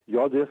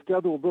Ja, det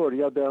ska då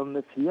börja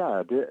den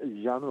 4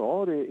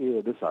 januari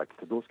är det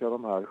sagt. Då ska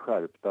de här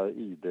skärpta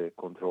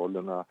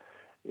ID-kontrollerna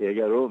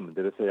äga rum.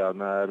 Det vill säga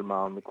när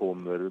man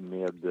kommer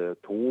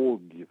med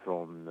tåg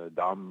från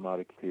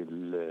Danmark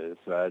till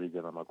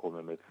Sverige, när man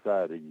kommer med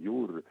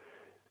färjor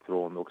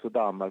från också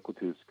Danmark och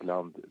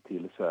Tyskland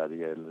till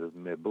Sverige eller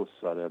med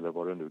bussar eller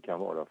vad det nu kan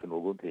vara för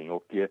någonting.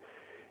 Och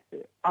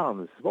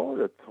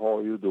ansvaret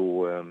har ju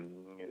då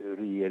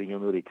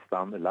regeringen och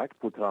riksdagen lagt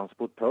på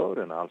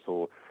transportörerna,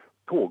 alltså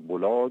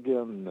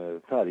tågbolagen,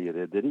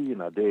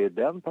 färjerederierna. Det är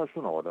den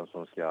personalen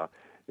som ska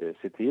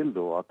se till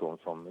då att de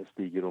som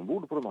stiger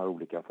ombord på de här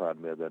olika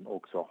färdmedlen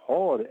också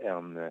har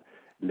en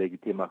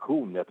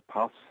legitimation, ett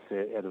pass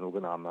eller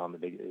någon annan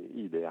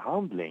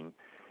ID-handling.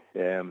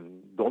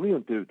 De är ju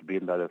inte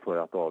utbildade för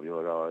att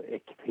avgöra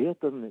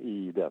äktheten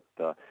i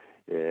detta.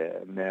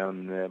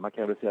 Men man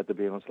kan väl säga att det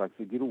blir någon slags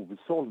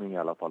grovsållning i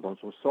alla fall. De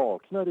som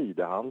saknar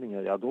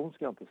ID-handlingar, ja, de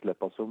ska inte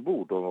släppas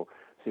ombord. Och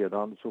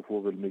sedan så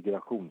får väl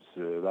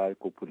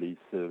Migrationsverk och polis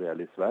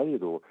väl i Sverige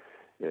då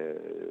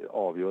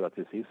avgöra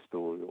till sist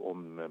då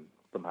om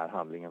de här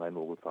handlingarna i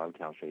något fall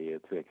kanske är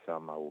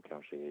tveksamma och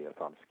kanske är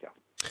falska.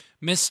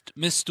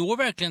 Men står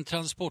verkligen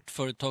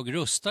transportföretag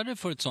rustade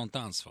för ett sådant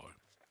ansvar?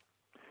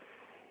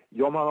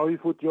 Ja, man har ju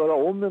fått göra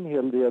om en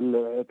hel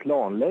del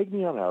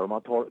planläggningar här. Om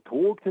man tar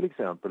tåg till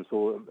exempel,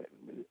 så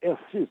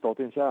SJ,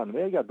 Statens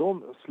järnvägar,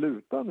 de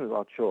slutar nu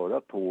att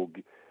köra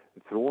tåg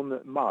från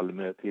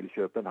Malmö till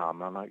Köpenhamn.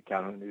 Man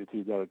kan ju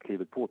tidigare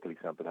klivit på till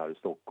exempel här i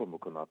Stockholm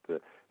och kunnat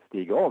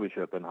stiga av i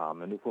Köpenhamn,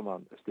 men nu får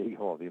man stiga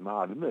av i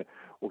Malmö.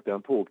 Och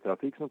den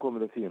tågtrafik som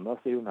kommer att finnas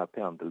är ju den här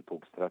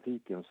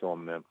pendeltågstrafiken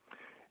som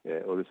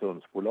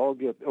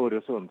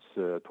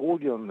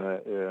Öresundstågen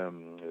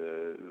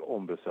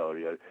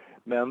ombesörjer.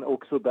 Men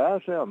också där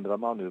så ändrar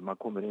man nu. Man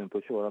kommer inte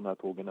att köra de här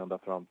tågen ända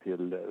fram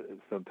till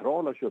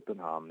centrala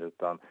Köpenhamn,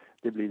 utan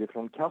det blir det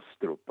från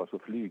Kastrup, alltså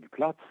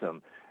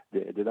flygplatsen.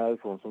 Det är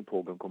därifrån som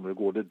tågen kommer att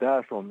gå. Det är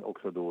där som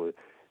också då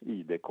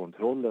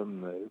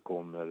ID-kontrollen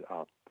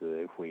kommer att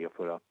ske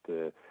för att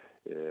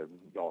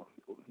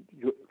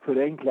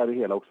förenkla det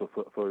hela också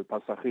för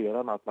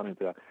passagerarna, att man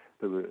inte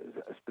behöver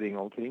springa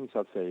omkring så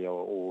att säga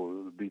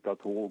och byta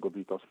tåg och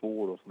byta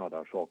spår och sådana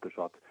där saker.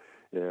 Så att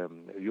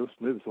just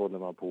nu så håller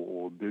man på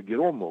och bygger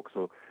om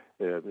också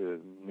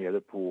nere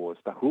på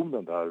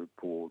stationen där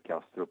på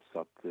Kastrup så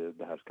att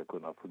det här ska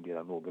kunna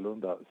fungera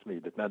någorlunda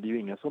smidigt. Men det är ju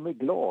ingen som är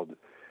glad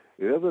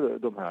över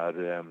de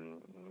här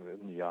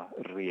nya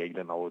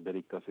reglerna, och det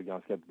riktas ju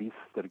ganska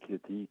bister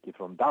kritik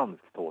från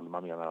danskt håll.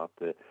 Man menar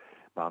att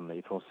man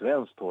ifrån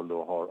svenskt håll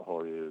då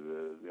har ju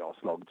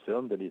slagit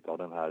sönder lite av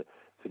den här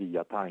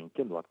fria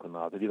tanken då att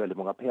kunna, det är väldigt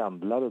många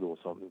pendlare då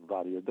som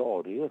varje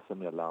dag reser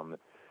mellan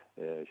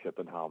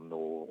Köpenhamn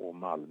och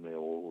Malmö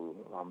och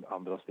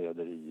andra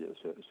städer i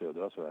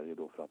södra Sverige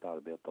då för att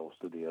arbeta och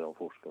studera och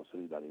forska och så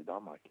vidare i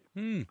Danmark.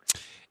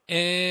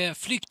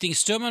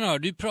 Flyktingströmmarna,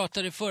 du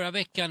pratade förra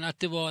veckan att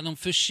det var någon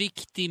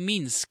försiktig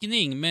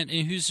minskning, men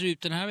hur ser det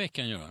ut den här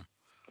veckan, Göran?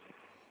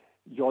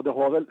 Ja, det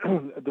har väl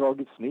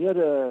dragits ner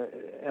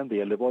en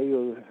del. Det var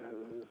ju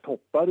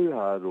toppade ju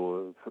här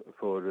då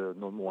för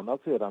någon månad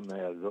sedan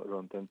med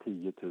runt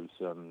 10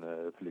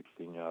 000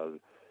 flyktingar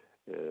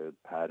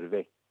per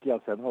vecka.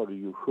 Sen har det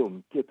ju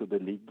sjunkit och det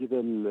ligger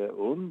väl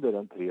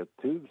under 3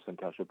 000,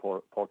 kanske ett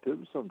par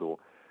tusen då,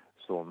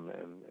 som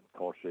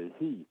tar sig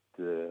hit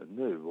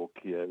nu. Och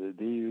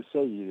det är ju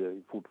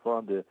sig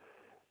fortfarande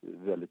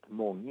väldigt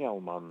många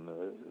om man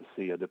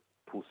ser det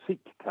på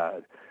sikt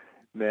här.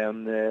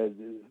 Men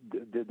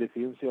det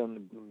finns ju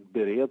en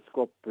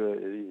beredskap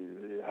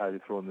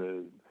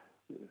härifrån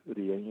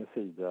regeringens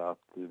sida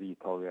att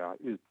vidta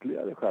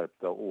ytterligare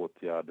skärpta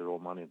åtgärder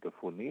om man inte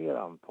får ner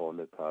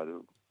antalet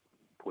här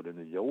på det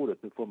nya året.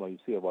 Nu får man ju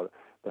se vad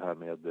det här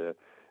med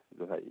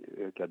den här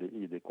ökade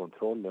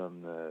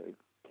ID-kontrollen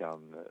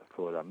kan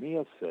föra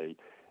med sig.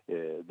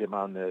 Det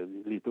man är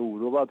lite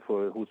oroad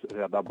för hos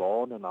Rädda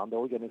Barnen och andra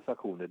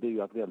organisationer, det är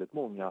ju att väldigt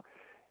många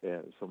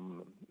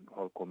som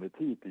har kommit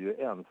hit är ju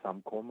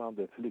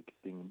ensamkommande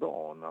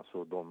flyktingbarn,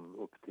 alltså de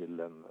upp till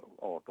en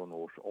 18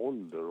 års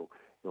ålder, och i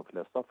de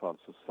flesta fall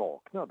så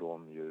saknar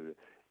de ju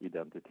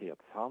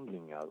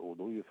identitetshandlingar, och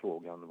då är ju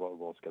frågan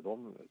vad ska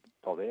de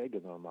ta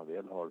vägen när man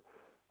väl har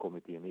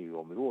kommit in i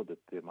EU-området?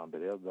 Är man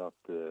beredd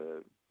att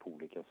på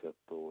olika sätt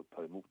och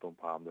ta emot dem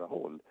på andra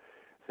håll?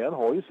 Sen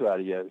har ju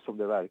Sverige, som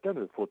det verkar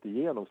nu, fått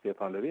igenom,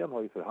 Stefan Löfven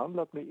har ju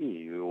förhandlat med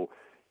EU, och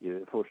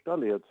i första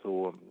led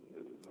så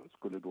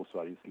skulle då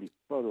Sverige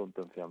slippa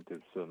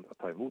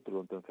ta emot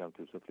runt 5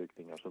 000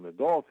 flyktingar som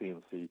idag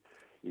finns i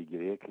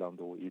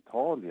Grekland och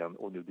Italien,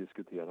 och nu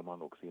diskuterar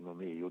man också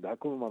inom EU. Där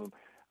kommer man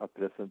att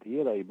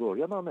presentera i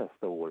början av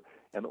nästa år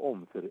en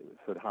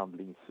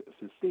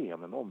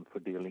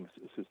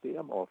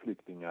omfördelningssystem av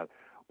flyktingar,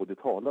 och det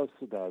talas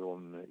där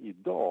om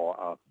idag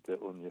att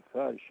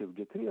ungefär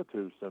 23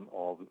 000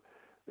 av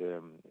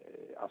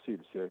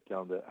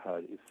asylsökande här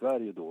i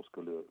Sverige då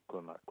skulle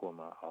kunna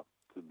komma att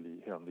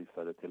bli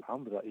hänvisade till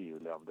andra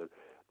EU-länder.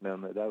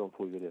 Men därom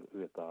får vi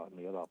veta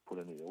mera på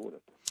det nya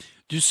året.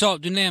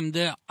 Du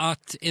nämnde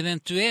att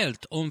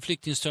eventuellt om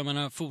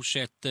flyktingströmmarna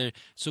fortsätter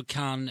så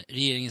kan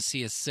regeringen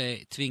se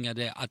sig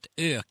tvingade att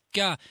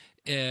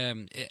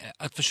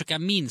att försöka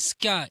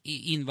minska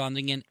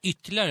invandringen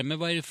ytterligare. Men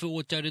vad är det för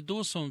åtgärder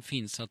då som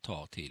finns att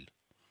ta till?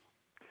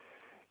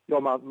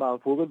 Ja, man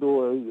får väl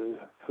då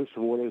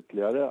försvåra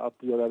ytterligare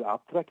att göra det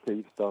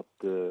attraktivt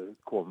att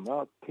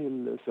komma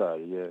till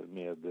Sverige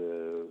med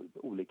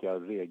olika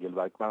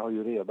regelverk. Man har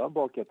ju redan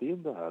bakat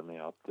in det här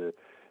med att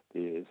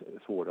det är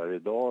svårare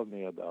idag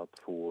med att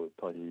få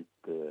ta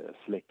hit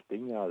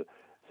släktingar.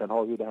 Sen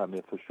har vi det här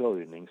med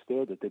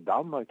försörjningsstödet. I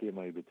Danmark är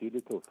man ju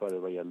betydligt tuffare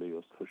vad gäller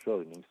just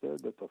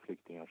försörjningsstödet av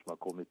flyktingar som har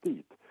kommit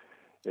dit.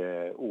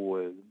 Och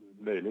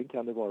möjligen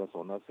kan det vara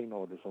sådana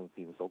signaler som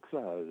finns också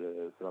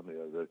här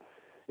framöver.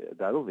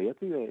 Därom vet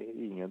vi ju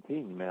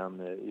ingenting,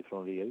 men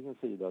ifrån regeringens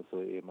sida så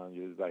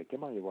verkar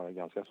man ju vara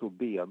ganska så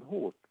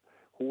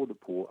hård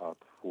på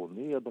att få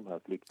ner de här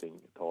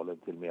flyktingtalen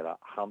till mera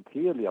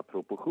hanterliga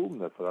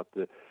proportioner, för att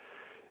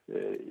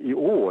i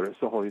år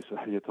så har ju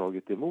Sverige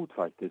tagit emot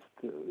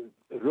faktiskt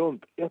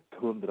runt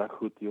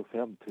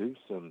 175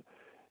 000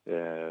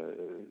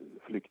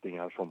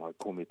 flyktingar som har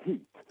kommit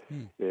hit.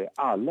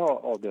 Alla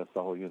av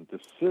dessa har ju inte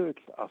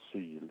sökt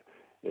asyl.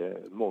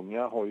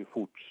 Många har ju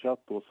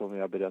fortsatt då, som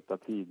jag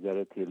berättade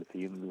tidigare, till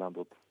Finland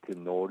och till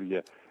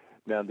Norge.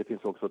 Men det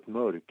finns också ett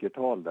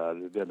mörkertal där.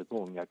 Väldigt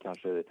många,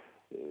 kanske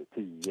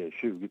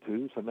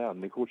 10-20 000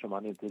 människor som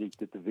man inte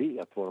riktigt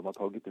vet var de har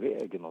tagit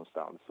vägen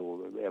någonstans.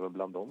 Och även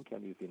bland dem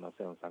kan det ju finnas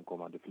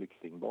ensamkommande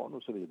flyktingbarn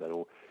och så vidare.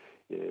 Och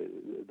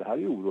det här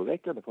är ju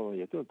oroväckande, för man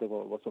vet ju inte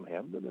vad som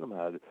händer med de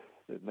här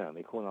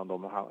människorna.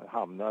 De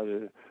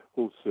hamnar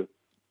hos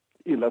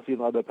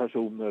illasinnade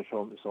personer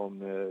som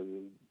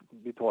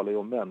vi talar ju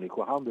om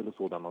människohandel och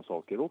sådana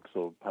saker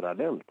också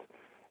parallellt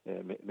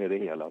med det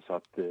hela. Så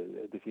att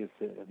det finns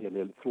en hel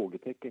del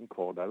frågetecken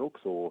kvar där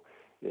också. Och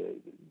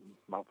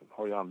man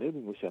har ju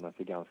anledning att känna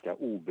sig ganska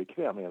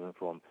obekväm även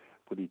från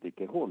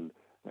politikerhåll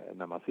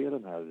när man ser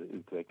den här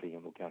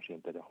utvecklingen och kanske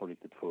inte har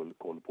riktigt full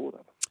koll på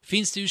den.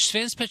 Finns det ur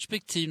svenskt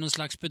perspektiv någon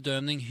slags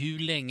bedömning hur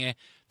länge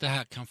det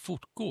här kan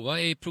fortgå? Vad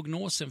är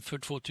prognosen för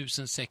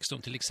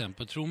 2016 till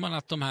exempel? Tror man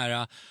att de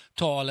här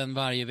talen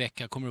varje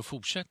vecka kommer att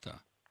fortsätta?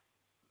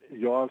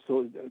 Ja,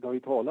 alltså, det har ju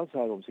talats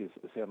här om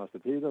senaste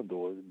tiden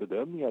då,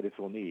 bedömningar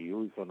från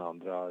EU och från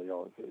andra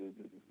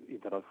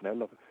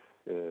internationella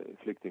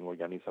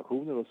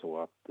flyktingorganisationer och så,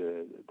 att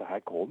det här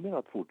kommer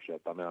att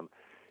fortsätta, men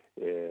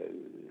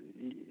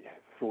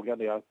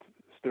frågan är att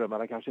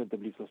strömmarna kanske inte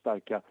blir så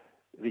starka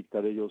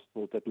riktade just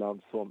mot ett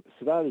land som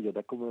Sverige.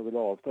 Där kommer det väl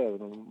avta,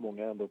 även om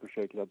många ändå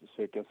försöker att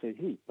söka sig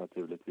hit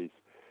naturligtvis.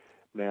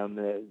 Men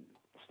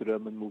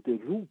strömmen mot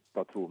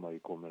Europa tror man ju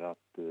kommer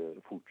att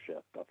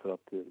fortsätta, för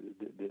att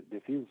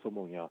det finns så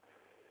många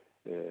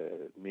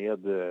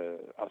med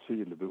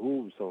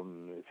asylbehov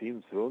som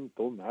finns runt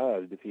om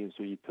här. Det finns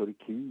ju i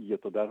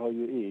Turkiet, och där har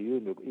ju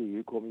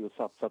EU kommer ju att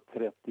satsa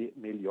 30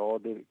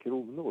 miljarder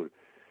kronor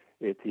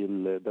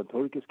till den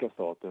turkiska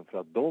staten för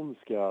att de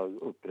ska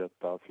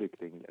upprätta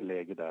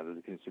flyktingläger där.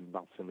 Det finns ju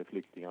massor med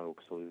flyktingar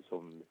också,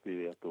 som vi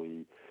vet då,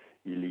 i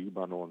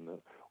Libanon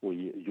och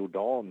i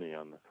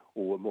Jordanien.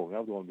 Och många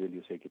av dem vill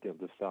ju säkert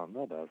inte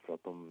stanna där, för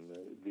att de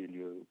vill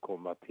ju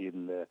komma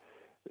till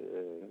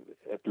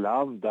ett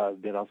land där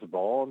deras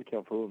barn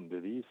kan få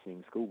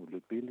undervisning,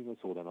 skolutbildning och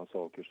sådana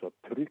saker. Så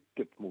att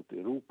trycket mot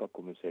Europa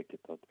kommer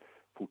säkert att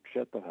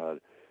fortsätta här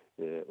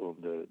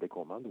under det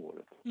kommande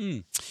året.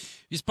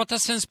 Vi pratar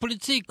svensk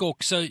politik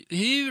också.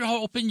 Hur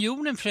har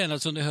opinionen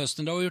förändrats under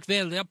hösten? Det har gjort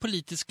väldiga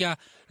politiska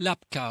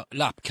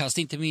lappkast,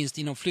 inte minst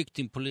inom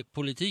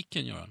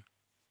flyktingpolitiken, Göran.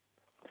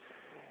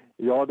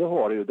 Ja, det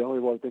har ju. Det har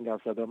ju varit en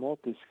ganska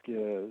dramatisk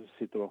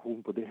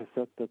situation på det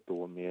sättet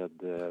då, med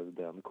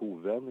den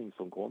kovändning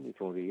som kom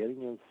ifrån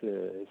regeringens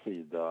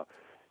sida.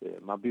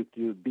 Man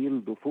bytte ju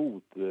bild och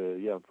fot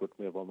jämfört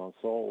med vad man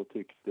sa och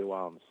tyckte och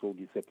ansåg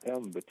i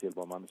september till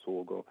vad man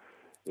såg och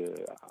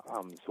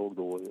ansåg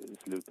då i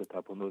slutet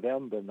här på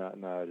november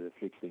när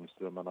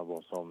flyktingströmmarna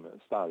var som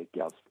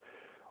starkast.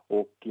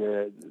 Och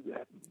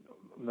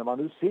när man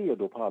nu ser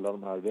då på alla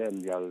de här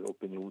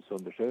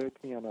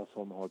väljaropinionsundersökningarna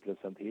som har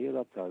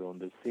presenterats här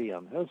under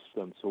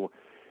senhösten, så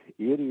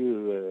är det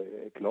ju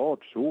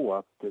klart så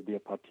att det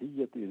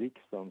partiet i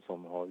riksdagen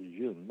som har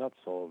gynnats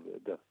av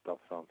detta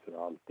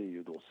framför allt är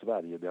ju då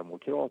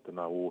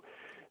Sverigedemokraterna. Och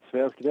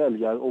svensk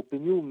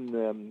väljaropinion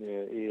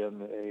är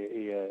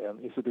en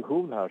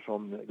institution här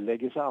som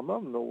lägger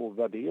samman och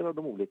värderar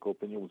de olika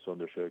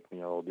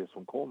opinionsundersökningarna, och det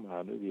som kom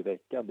här nu i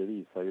veckan, det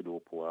visar ju då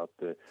på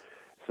att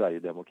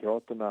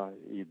Sverigedemokraterna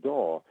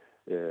idag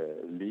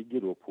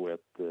ligger då på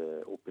ett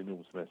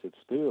opinionsmässigt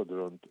stöd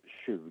runt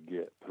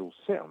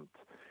 20%.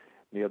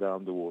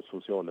 Medan då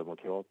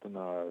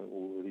Socialdemokraterna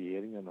och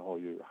regeringen har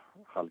ju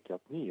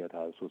halkat ner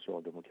här.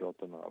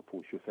 Socialdemokraterna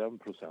får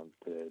 25%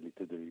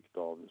 lite drygt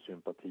av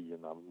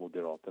sympatierna.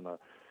 Moderaterna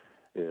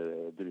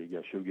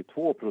dryga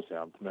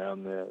 22%.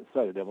 Men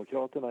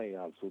Sverigedemokraterna är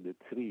alltså det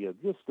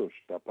tredje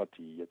största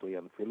partiet, och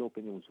enskilda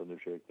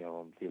opinionsundersökningar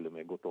har till och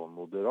med gått om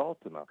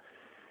Moderaterna.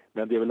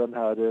 Men det är väl den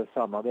här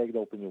sammanvägda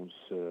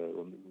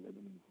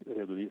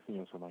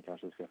opinionsredovisningen som man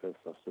kanske ska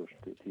fästa störst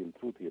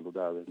tilltro till, och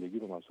där ligger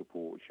de alltså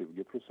på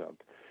 20%.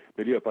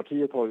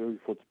 Miljöpartiet har ju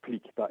fått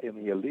plikta en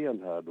hel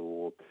del här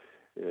då,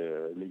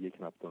 ligger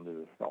knappt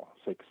under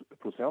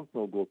 6%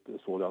 något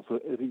sådant. Så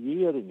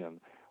regeringen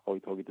har ju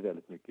tagit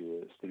väldigt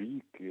mycket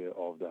stryk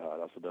av det här,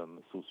 alltså den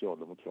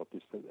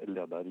socialdemokratiskt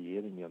ledda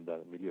regeringen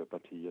där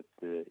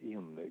Miljöpartiet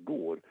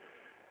ingår.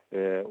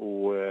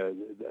 Och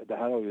det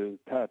här har ju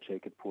tärt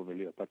säkert på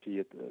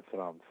Miljöpartiet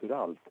framför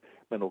allt,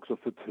 men också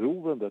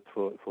förtroendet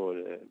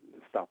för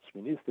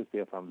statsminister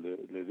Stefan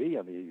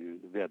Löfven är ju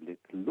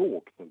väldigt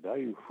lågt nu. Det har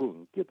ju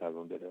sjunkit här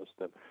under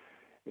hösten.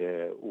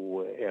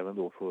 Och även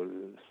då för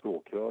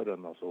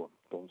språkrören, alltså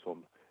de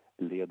som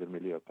leder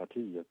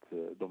Miljöpartiet,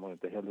 de har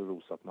inte heller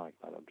rosat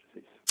marknaden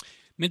precis.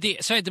 Men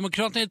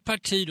Sverigedemokraterna är ett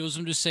parti då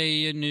som du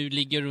säger nu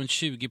ligger runt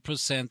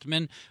 20%,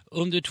 men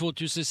under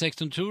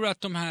 2016 tror du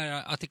att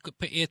att det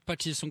är ett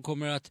parti som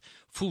kommer att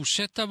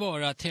fortsätta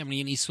vara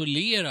tämligen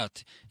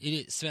isolerat i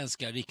det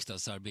svenska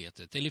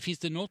riksdagsarbetet? Eller finns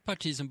det något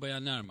parti som börjar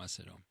närma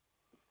sig dem?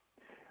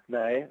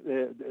 Nej,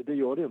 det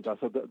gör det inte.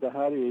 Alltså det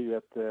här är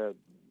ju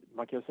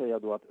man kan säga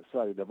då att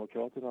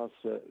Sverigedemokraternas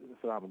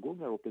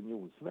framgångar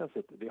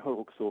opinionsmässigt, det har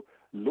också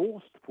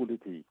låst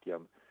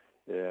politiken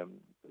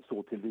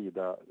så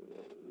tillvida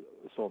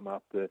som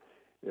att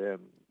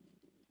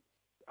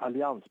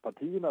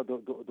allianspartierna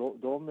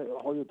de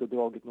har ju inte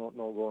dragit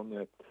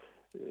några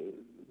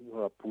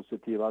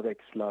positiva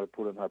växlar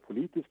på den här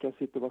politiska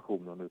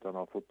situationen, utan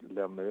har fått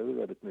lämna över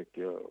väldigt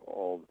mycket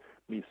av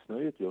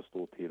missnöjet just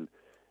då till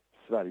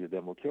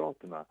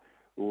Sverigedemokraterna.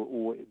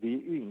 Och det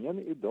är ingen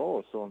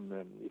idag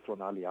som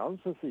från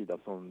alliansens sida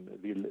som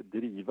vill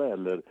driva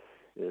eller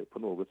på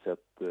något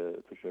sätt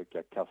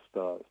försöka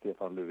kasta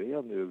Stefan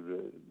Löfven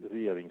ur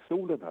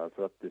regeringsstolen här,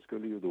 för att det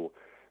skulle ju då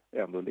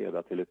ändå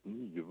leda till ett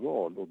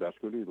nyval, och där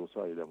skulle ju då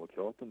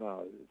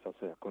Sverigedemokraterna så att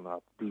säga kunna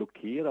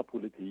blockera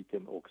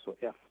politiken också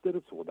efter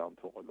ett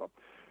sådant val. Va?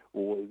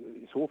 Och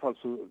i så fall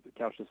så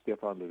kanske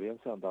Stefan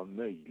Löfvens enda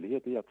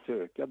möjlighet är att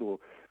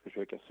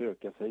försöka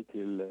söka sig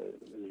till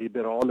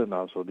Liberalerna,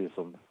 alltså det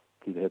som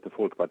det heter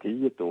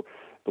Folkpartiet, och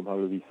de har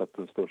ju visat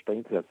det största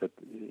intresset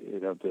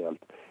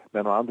eventuellt.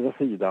 Men å andra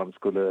sidan,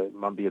 skulle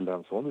man bilda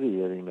en sån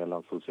regering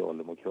mellan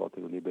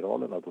Socialdemokrater och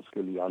Liberalerna, då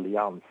skulle ju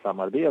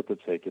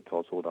allianssamarbetet säkert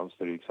ta sådan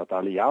stryk så att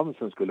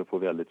alliansen skulle få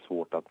väldigt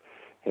svårt att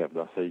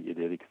hävda sig i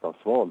det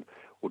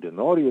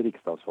ordinarie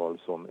riksdagsval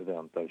som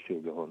väntar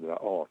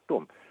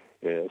 2018.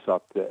 Så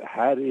att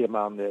här är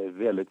man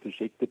väldigt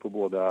försiktig på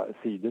båda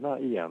sidorna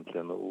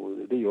egentligen, och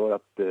det gör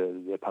att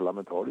det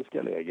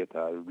parlamentariska läget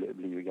här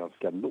blir ju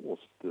ganska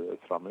låst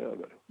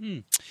framöver.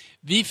 Mm.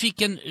 Vi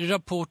fick en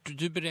rapport,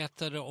 du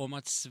berättade om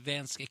att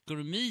svensk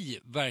ekonomi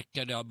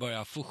verkade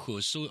börja få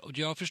skjuts, och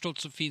jag har förstått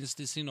så finns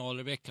det signaler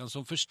i veckan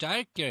som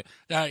förstärker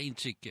det här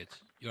intrycket,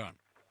 Göran.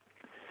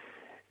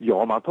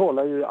 Ja, man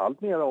talar ju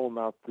allt mer om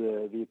att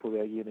vi är på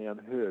väg in i en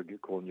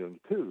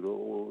högkonjunktur,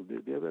 och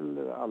det är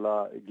väl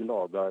alla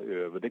glada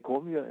över. Det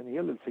kom ju en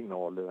hel del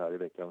signaler här i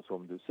veckan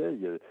som du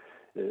säger.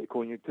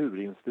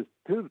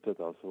 Konjunkturinstitutet,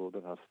 alltså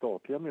den här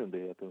statliga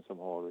myndigheten som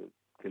har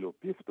till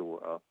uppgift då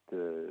att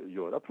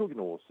göra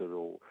prognoser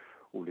och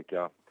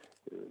olika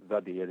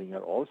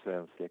värderingar av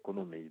svensk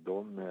ekonomi,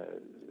 de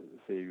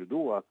säger ju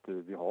då att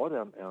vi har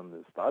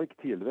en stark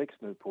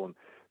tillväxt nu på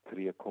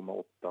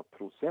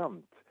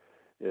 3,8%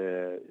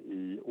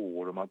 i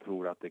år, och man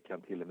tror att det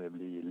kan till och med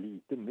bli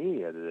lite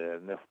mer,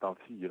 nästan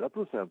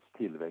 4%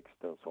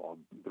 tillväxt alltså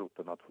av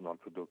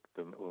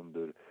bruttonationalprodukten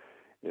under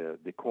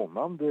det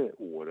kommande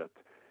året.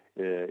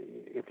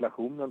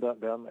 Inflationen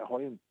den har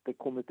inte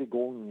kommit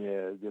igång,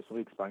 det som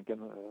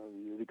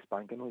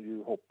Riksbanken har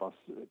ju hoppats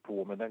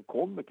på, men den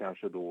kommer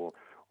kanske då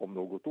om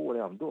något år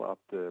ändå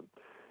att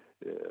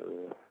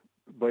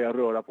börja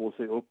röra på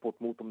sig uppåt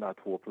mot de där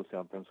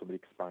 2% som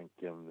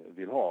Riksbanken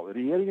vill ha.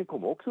 Regeringen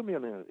kom också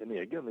med en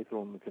egen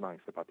från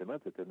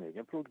Finansdepartementet, en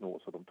egen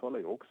prognos, och de talar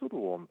ju också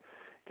då om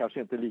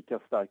kanske inte lika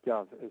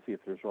starka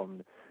siffror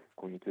som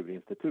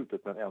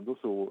Konjunkturinstitutet, men ändå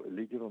så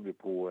ligger de ju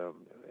på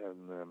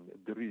en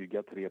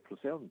dryga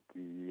 3%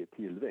 i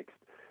tillväxt.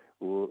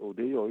 Och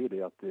det gör ju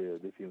det att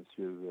det finns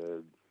ju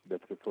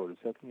bättre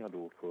förutsättningar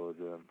då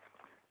för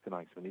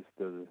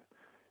finansminister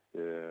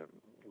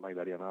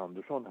Magdalena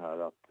Andersson här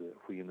att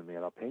få in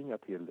mera pengar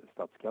till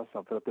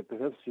statskassan, för att det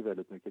behövs ju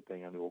väldigt mycket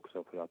pengar nu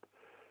också för att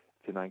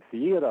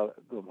finansiera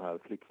de här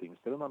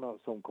flyktingströmmarna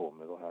som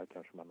kommer, och här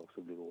kanske man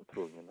också blir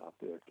tvungen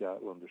att öka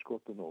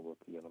underskotten något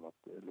genom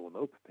att låna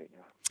upp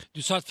pengar.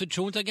 Du sa att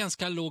förtroendet är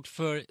ganska lågt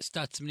för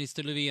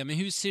statsminister Löfven, men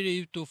hur ser det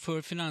ut då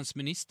för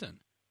finansministern?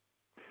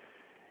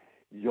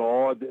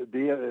 Ja,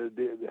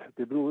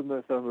 det beror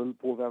nästan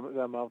på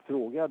vem man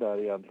frågar där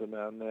egentligen,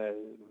 men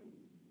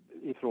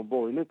ifrån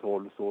borgerligt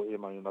håll så är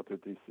man ju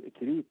naturligtvis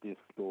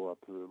kritisk då,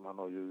 att man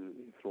har ju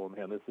från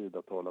hennes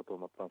sida talat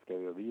om att man ska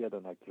överge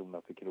den här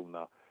krona för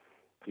krona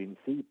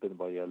principen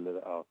vad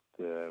gäller att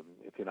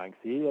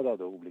finansiera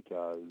då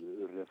olika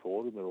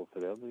reformer och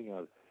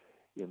förändringar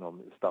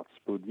inom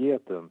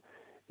statsbudgeten.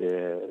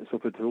 Så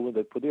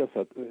förtroendet på det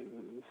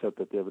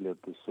sättet är väl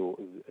inte så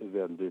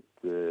väldigt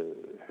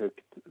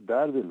högt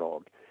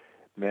därvidlag.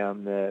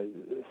 Men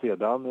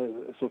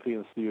sedan så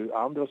finns det ju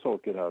andra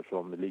saker här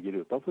som ligger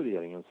utanför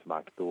regeringens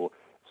makt och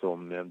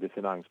som det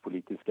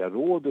finanspolitiska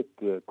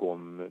rådet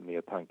kom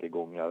med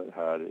tankegångar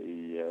här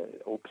i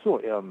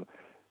också en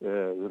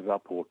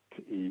rapport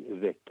i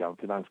veckan.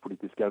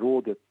 Finanspolitiska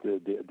rådet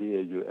det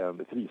är ju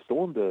en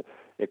fristående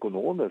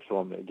ekonomer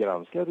som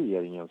granskar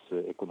regeringens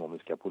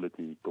ekonomiska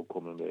politik och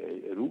kommer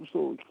med ros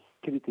och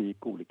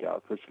kritik, olika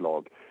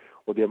förslag.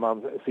 Och det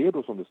man ser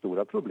då som det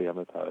stora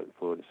problemet här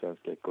för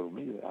svensk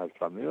ekonomi här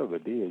framöver,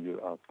 det är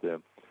ju att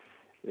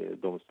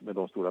med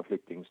de stora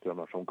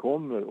flyktingströmmar som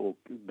kommer och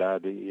där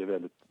det är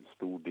väldigt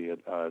stor del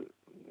är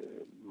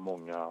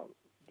många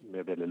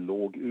med väldigt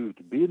låg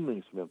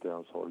utbildning som inte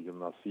ens har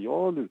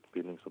gymnasial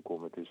utbildning som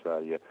kommer till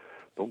Sverige,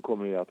 de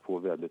kommer ju att få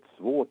väldigt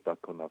svårt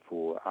att kunna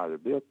få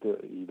arbete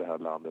i det här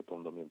landet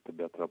om de inte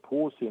bättrar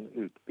på sin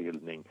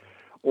utbildning.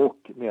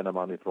 Och menar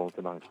man ifrån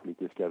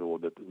Finanspolitiska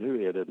rådet,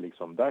 nu är det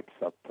liksom dags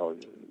att ta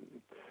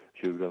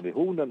tjuren vid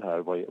hornen här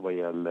vad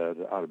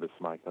gäller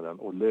arbetsmarknaden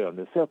och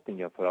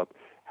lönesättningen, för att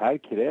här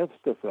krävs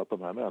det för att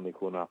de här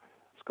människorna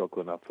ska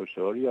kunna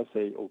försörja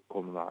sig och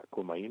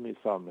komma in i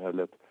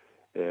samhället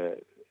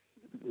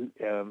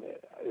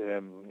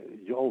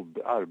jobb,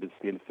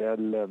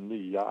 arbetstillfällen,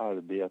 nya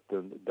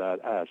arbeten där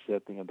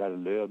ersättningen, där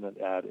lönen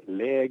är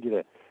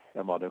lägre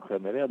än vad den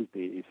generellt är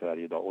i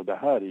Sverige idag. Och det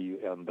här är ju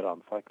en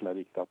brandfackla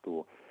riktat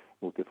då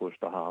mot i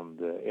första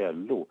hand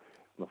LO,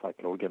 de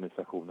fackliga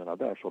organisationerna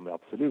där, som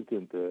absolut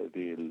inte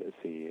vill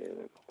se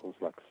någon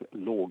slags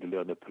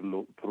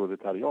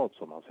låglöneproletariat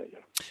som man säger.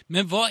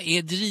 Men vad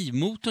är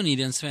drivmotorn i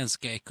den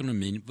svenska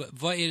ekonomin?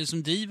 Vad är det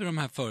som driver de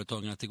här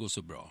företagen att det går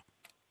så bra?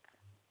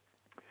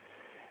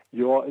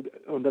 Ja,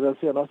 under den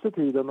senaste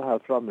tiden här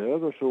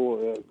framöver så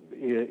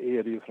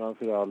är det ju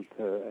framförallt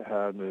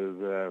här nu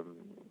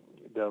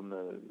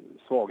den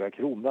svaga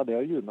kronan, det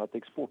har gynnat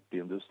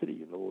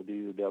exportindustrin och det är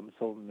ju den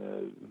som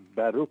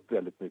bär upp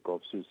väldigt mycket av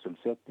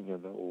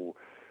sysselsättningen och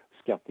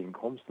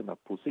skatteinkomsterna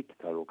på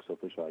sikt här också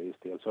för Sveriges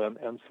del. Så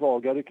en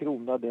svagare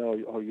krona, det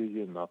har ju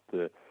gynnat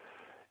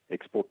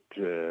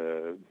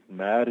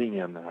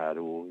exportnäringen här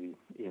och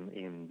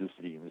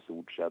industrin i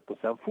stort sett. Och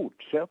sen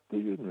fortsätter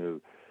ju nu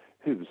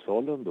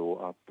hushållen då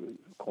att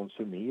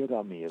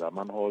konsumera mera.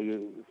 Man har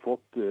ju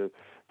fått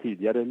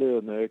tidigare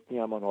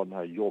löneökningar, man har den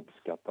här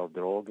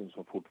jobbskattavdragen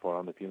som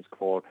fortfarande finns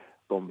kvar,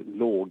 de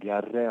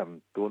låga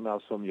räntorna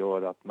som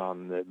gör att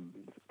man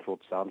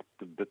trots allt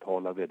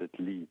betalar väldigt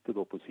lite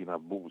då på sina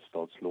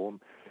bostadslån.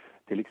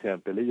 Till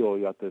exempel, det gör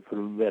ju att det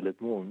för väldigt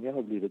många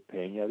har blivit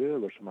pengar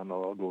över som man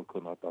har då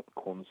kunnat att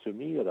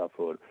konsumera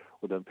för.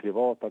 Och den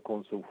privata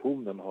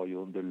konsumtionen har ju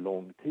under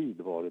lång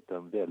tid varit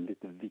en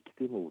väldigt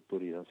viktig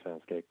motor i den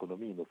svenska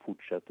ekonomin och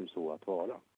fortsätter så att vara.